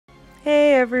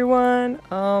everyone.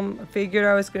 I figured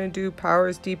I was gonna do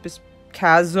Power's Deepest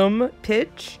Chasm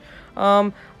pitch.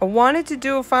 I wanted to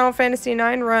do a Final Fantasy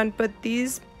IX run, but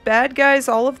these bad guys,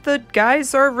 all of the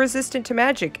guys are resistant to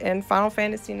magic, and Final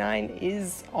Fantasy IX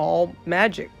is all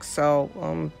magic, so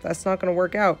that's not gonna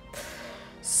work out.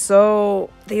 So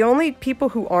the only people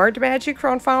who aren't magic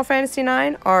from Final Fantasy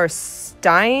IX are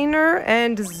Steiner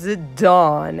and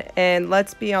Zidane, and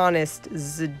let's be honest,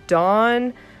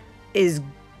 Zidane is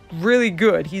really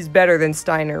good. He's better than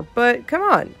Steiner, but come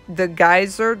on, the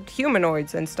guys are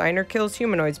humanoids and Steiner kills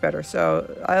humanoids better. So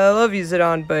I love you,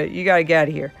 Zidane, but you gotta get out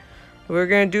of here. We're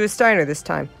gonna do a Steiner this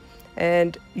time.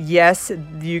 And yes,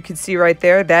 you can see right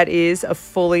there, that is a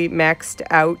fully maxed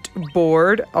out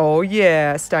board. Oh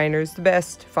yeah, Steiner's the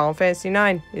best. Final Fantasy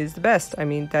IX is the best. I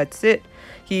mean, that's it.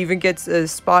 He even gets a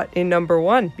spot in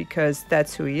 #1 because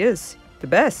that's who he is. The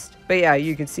best. But yeah,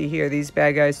 you can see here, these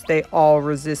bad guys, they all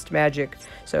resist magic.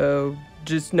 So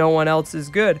just no one else is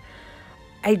good.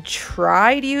 I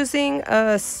tried using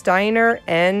Steiner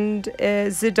and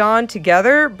Zidane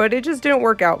together, but it just didn't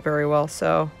work out very well.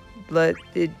 So I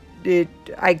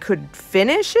could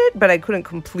finish it, but I couldn't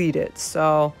complete it.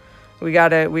 So we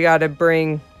gotta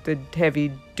bring the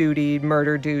heavy duty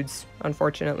murder dudes,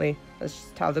 unfortunately. That's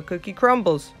just how the cookie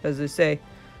crumbles, as I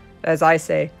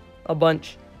say a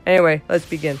bunch. Anyway, let's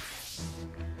begin.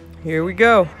 Here we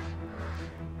go.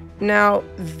 Now,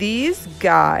 these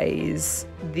guys,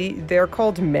 they're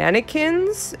called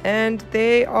mannequins, and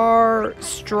they are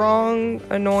strong,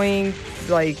 annoying,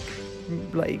 like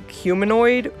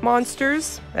humanoid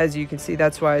monsters. As you can see,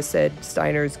 that's why I said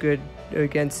Steiner is good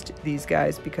against these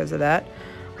guys because of that.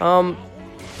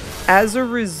 As a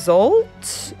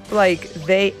result, like,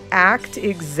 they act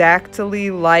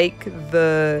exactly like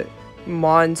the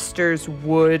monsters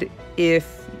would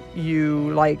if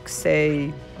you, like,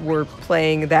 say, were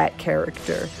playing that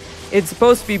character. It's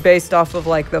supposed to be based off of,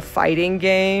 like, the fighting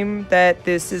game that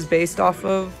this is based off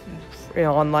of, you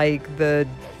know, on Dissidia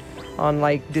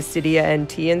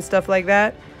NT and stuff like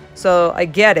that. So I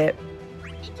get it.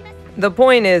 The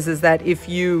point is that if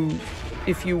you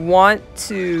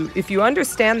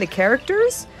understand the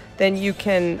characters, then you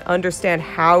can understand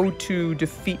how to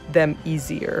defeat them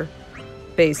easier,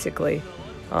 basically.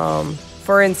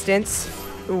 For instance,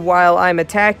 while I'm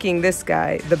attacking this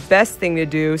guy, the best thing to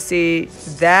do, see,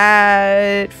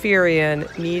 that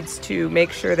Furion needs to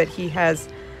make sure that he has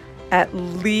at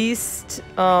least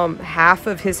half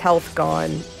of his health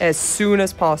gone as soon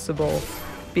as possible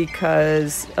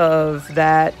because of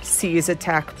that Seize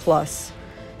attack plus.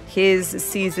 His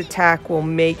Seize attack will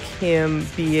make him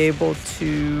be able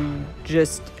to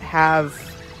just have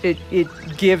it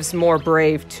gives more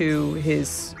brave to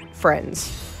his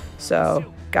friends. So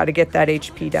gotta get that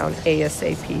HP down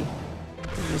ASAP.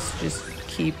 Just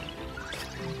keep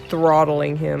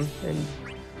throttling him and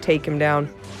take him down.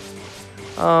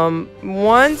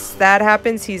 Once that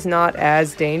happens, he's not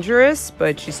as dangerous,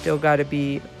 but you still got to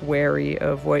be wary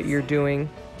of what you're doing.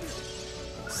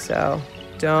 So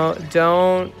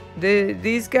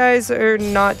these guys are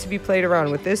not to be played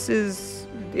around with.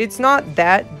 It's not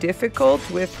that difficult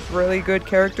with really good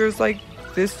characters like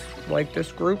this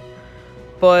group,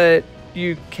 but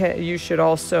you should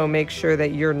also make sure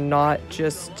that you're not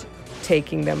just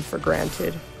taking them for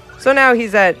granted. So now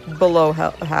he's at below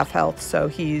half health, so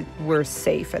we're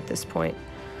safe at this point.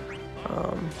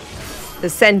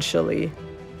 Essentially,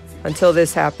 until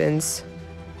this happens.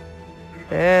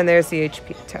 And there's the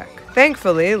HP attack.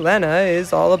 Thankfully, Lenna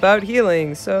is all about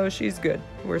healing, so she's good.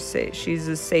 We're safe. She's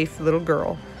a safe little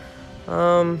girl.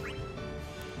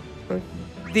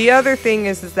 The other thing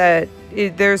is that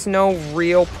there's no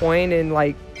real point in,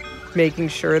 like, making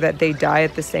sure that they die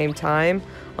at the same time,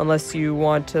 unless you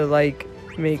want to, like,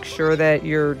 make sure that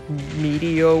your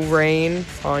Meteor Rain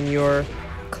on your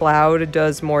Cloud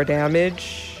does more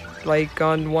damage, like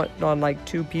on like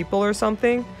 2 people or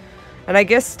something. And I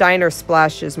guess Steiner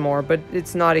splashes more, but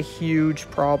it's not a huge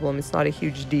problem. It's not a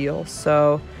huge deal.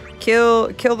 So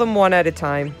kill them one at a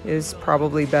time is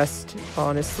probably best,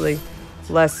 honestly.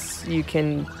 Less you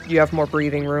have more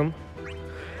breathing room.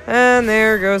 And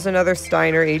there goes another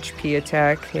Steiner HP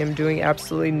attack. Him doing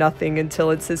absolutely nothing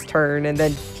until it's his turn, and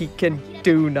then he can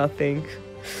do nothing.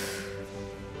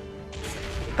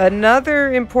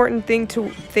 Another important thing to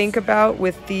think about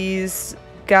with these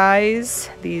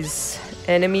guys, these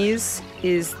enemies,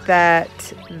 is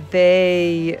that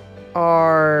they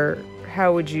are,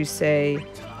 how would you say,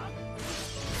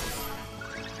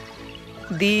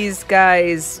 these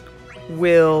guys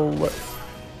will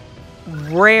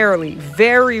rarely,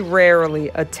 very rarely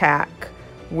attack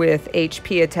with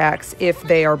HP attacks if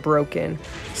they are broken.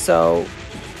 So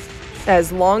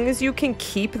as long as you can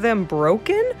keep them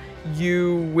broken,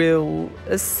 you will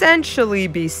essentially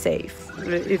be safe.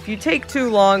 If you take too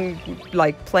long,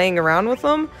 like, playing around with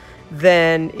them,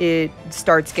 then it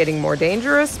starts getting more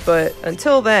dangerous, but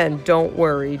until then, don't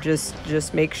worry.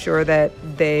 Just make sure that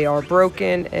they are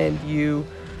broken and you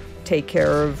take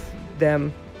care of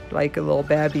them like a little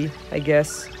babby, I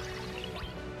guess.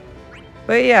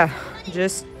 But yeah,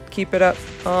 just keep it up.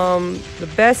 The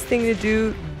best thing to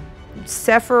do,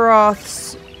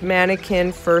 Sephiroth's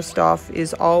mannequin, first off,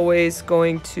 is always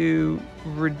going to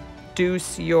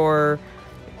reduce your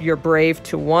brave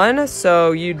to 1,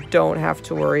 so you don't have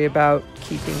to worry about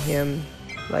keeping him,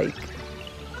 like,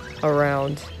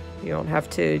 around. You don't have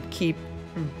to keep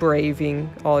braving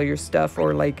all your stuff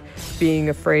or, like, being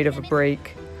afraid of a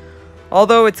break.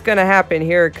 Although it's gonna happen.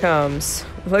 Here it comes.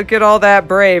 Look at all that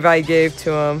brave I gave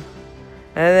to him.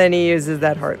 And then he uses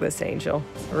that Heartless Angel.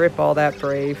 Rip all that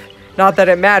brave. Not that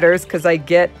it matters, because I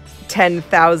get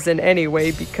 10,000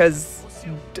 anyway, because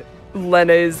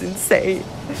Lenna is insane.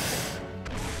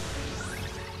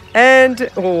 And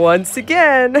once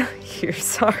again,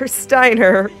 here's our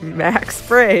Steiner, max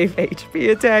brave,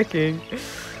 HP attacking.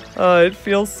 Oh, it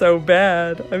feels so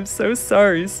bad. I'm so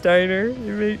sorry, Steiner.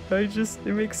 It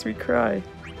makes me cry.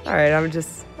 Alright,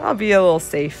 I'll be a little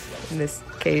safe in this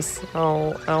case. I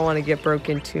don't want to get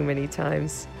broken too many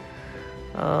times.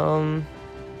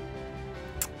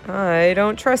 I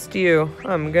don't trust you.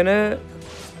 I'm gonna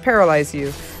paralyze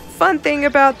you. Fun thing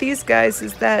about these guys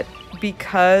is that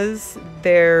because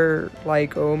they're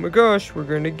like, oh my gosh, we're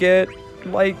gonna get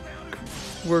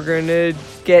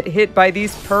hit by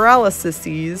these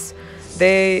paralyses,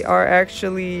 they are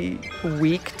actually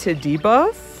weak to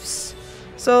debuffs.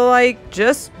 So, like,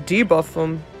 just debuff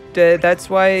them. That's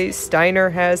why Steiner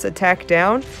has attack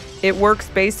down. It works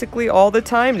basically all the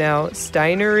time now.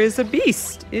 Steiner is a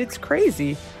beast. It's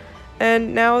crazy.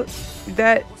 And now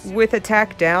that with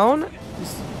attack down,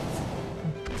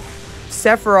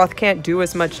 Sephiroth can't do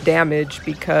as much damage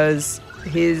because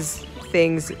his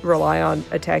things rely on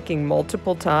attacking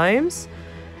multiple times,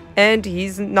 and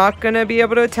he's not gonna be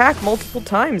able to attack multiple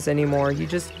times anymore. He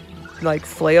just, like,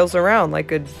 flails around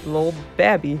like a little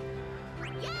babby.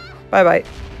 Bye-bye.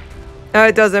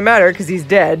 It doesn't matter because he's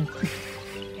dead.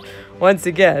 Once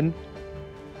again.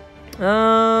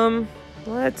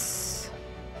 Let's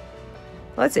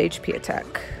HP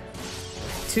attack.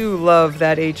 Do love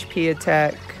that HP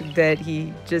attack, that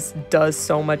he just does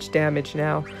so much damage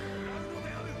now.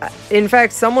 In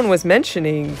fact, someone was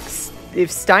mentioning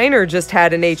if Steiner just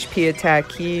had an HP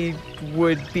attack, he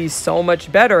would be so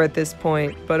much better at this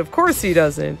point. But of course he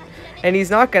doesn't. And he's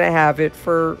not going to have it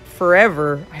for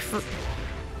forever.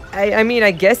 I mean,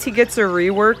 I guess he gets a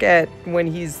rework at when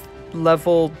he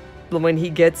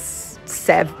gets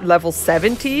level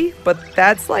 70, but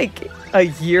that's like a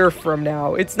year from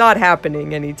now. It's not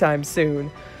happening anytime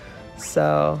soon.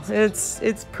 So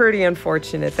it's pretty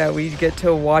unfortunate that we get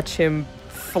to watch him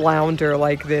flounder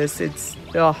like this. It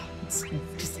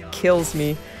just kills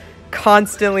me.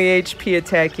 Constantly HP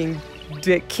attacking,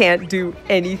 can't do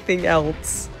anything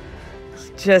else.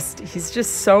 He's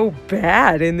just so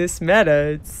bad in this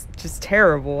meta. It's just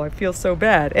terrible. I feel so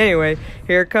bad. Anyway,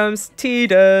 here comes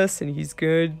Tidus, and he's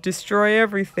gonna destroy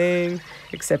everything.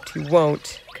 Except he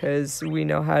won't, because we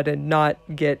know how to not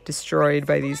get destroyed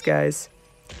by these guys.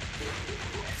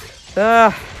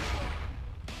 That's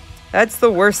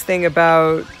the worst thing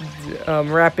about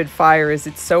rapid fire, is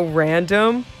it's so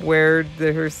random where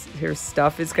her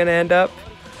stuff is gonna end up.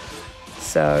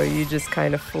 So you just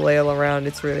kind of flail around.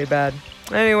 It's really bad.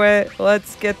 Anyway,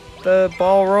 let's get the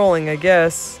ball rolling, I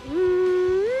guess.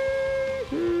 You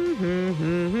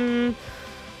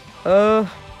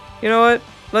know what?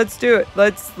 Let's do it.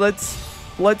 Let's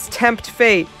tempt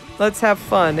fate. Let's have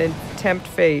fun and tempt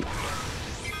fate.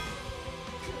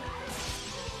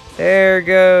 There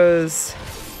goes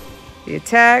the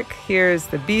attack. Here's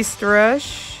the Beast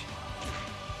Rush.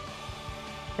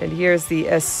 And here's the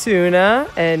Asuna.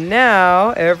 And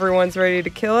now everyone's ready to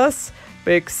kill us.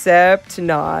 Except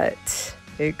not.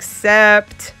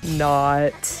 Except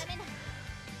not.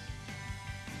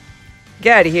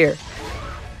 Get out of here.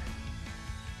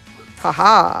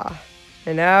 Haha.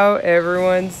 And now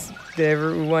everyone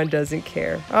doesn't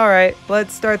care. Alright,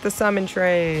 let's start the summon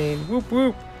train. Whoop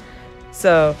whoop.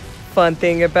 So, fun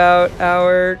thing about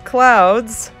our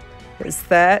clouds is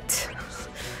that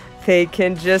they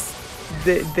can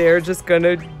they're just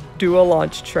gonna do a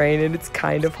launch train, and it's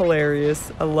kind of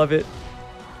hilarious. I love it.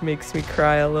 Makes me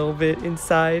cry a little bit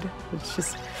inside. It's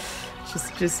just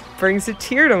brings a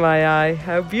tear to my eye.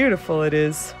 How beautiful it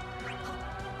is.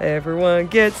 Everyone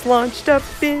gets launched up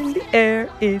in the air.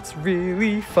 It's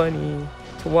really funny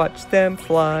to watch them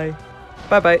fly.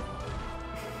 Bye-bye.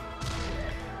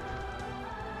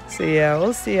 So yeah,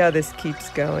 we'll see how this keeps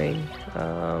going.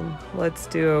 Let's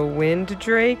do a wind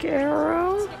drake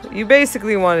arrow. You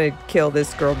basically want to kill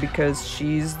this girl because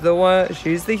she's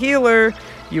the healer.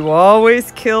 You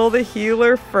always kill the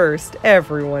healer first.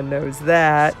 Everyone knows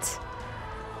that.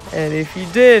 And if you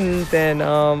didn't, then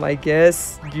I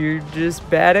guess you're just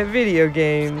bad at video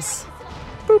games.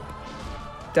 Boop.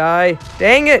 Die.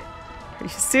 Dang it! Are you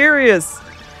serious?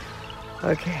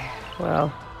 Okay,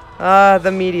 well.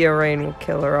 The meteor rain will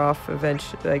kill her off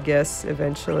eventually, I guess,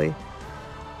 eventually.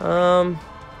 I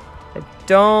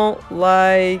don't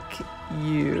like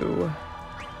you.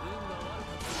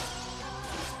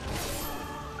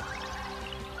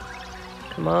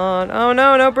 Come on. Oh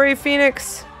no, no Brave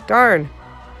Phoenix. Darn.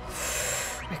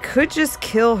 I could just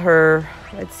kill her.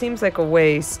 It seems like a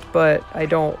waste, but I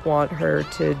don't want her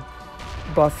to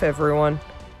buff everyone.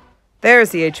 There's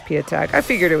the HP attack. I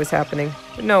figured it was happening,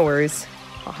 but no worries.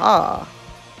 Haha.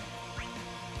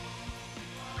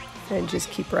 And just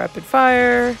keep rapid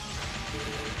fire.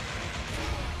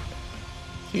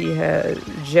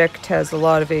 Jekt has a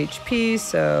lot of HP,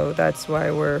 so that's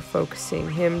why we're focusing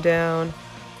him down.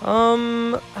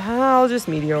 I'll just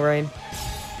Meteor Rain.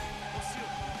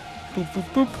 Boop, boop,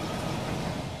 boop.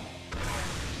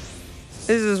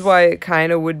 This is why it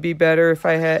kind of would be better if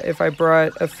I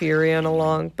brought a Furion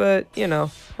along, but you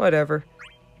know, whatever.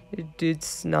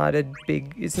 It's not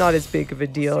as big of a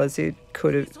deal as it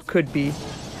could be.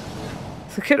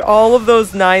 Look at all of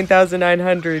those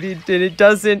 9,900. It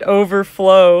doesn't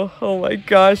overflow. Oh my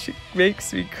gosh, it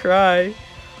makes me cry.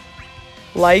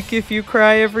 Like if you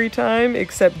cry every time,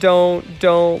 except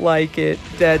don't like it.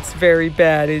 That's very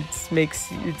bad. It's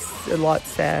a lot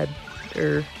sadder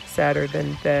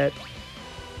than that.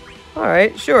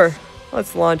 Alright, sure.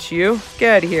 Let's launch you.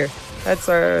 Get out of here. That's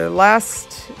our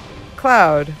last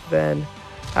cloud, then.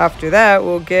 After that,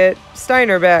 we'll get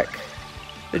Steiner back.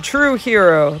 The true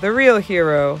hero. The real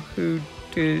hero. A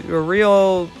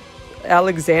real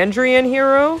Alexandrian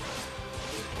hero?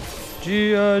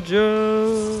 G.I.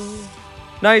 Joe.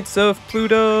 Knights of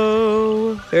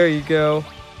Pluto. There you go.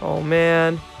 Oh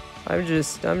man. I'm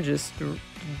just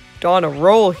on a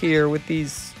roll here with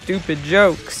these stupid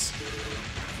jokes.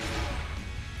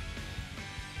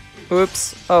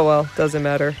 Oops. Oh well, doesn't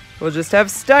matter. We'll just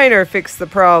have Steiner fix the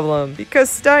problem, because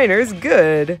Steiner's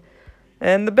good.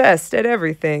 And the best at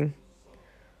everything.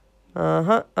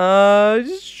 Choop.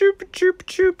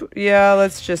 Yeah,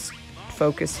 let's just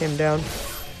focus him down.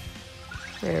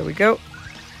 There we go.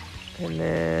 And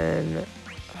then...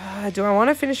 do I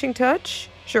want a finishing touch?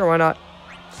 Sure, why not?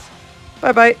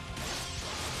 Bye-bye.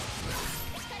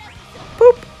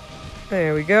 Boop.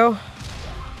 There we go.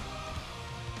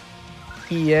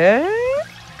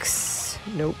 EX?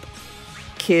 Nope.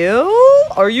 Kill?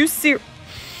 Are you serious?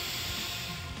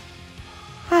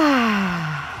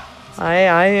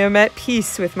 I am at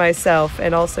peace with myself,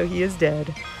 and also he is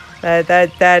dead.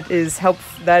 That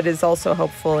is also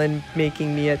helpful in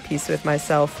making me at peace with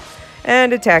myself.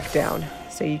 And attack down,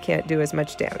 so you can't do as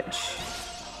much damage.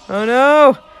 Oh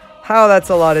no! How that's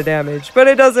a lot of damage, but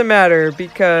it doesn't matter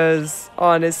because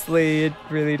honestly, it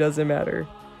really doesn't matter.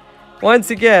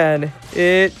 Once again,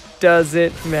 it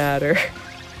doesn't matter.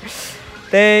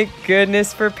 Thank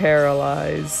goodness for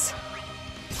Paralyze.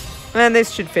 And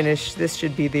this should finish. This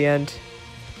should be the end.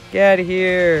 Get out of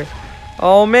here.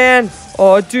 Oh, man.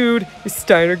 Oh, dude. Is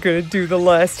Steiner gonna do the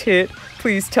last hit?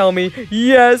 Please tell me.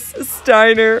 Yes,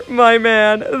 Steiner, my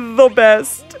man. The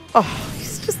best. Oh,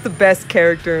 he's just the best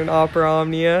character in Opera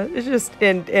Omnia. It's just,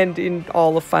 and in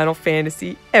all of Final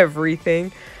Fantasy.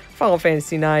 Everything. Final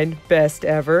Fantasy IX, best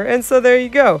ever. And so there you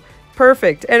go.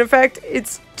 Perfect. And in fact,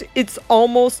 it's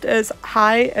almost as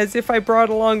high as if I brought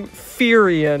along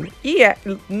Furion.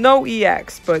 No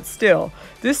EX, but still.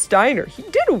 This Steiner, he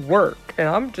did work. And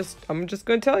I'm just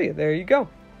gonna tell you, there you go.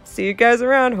 See you guys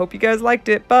around. Hope you guys liked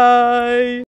it. Bye.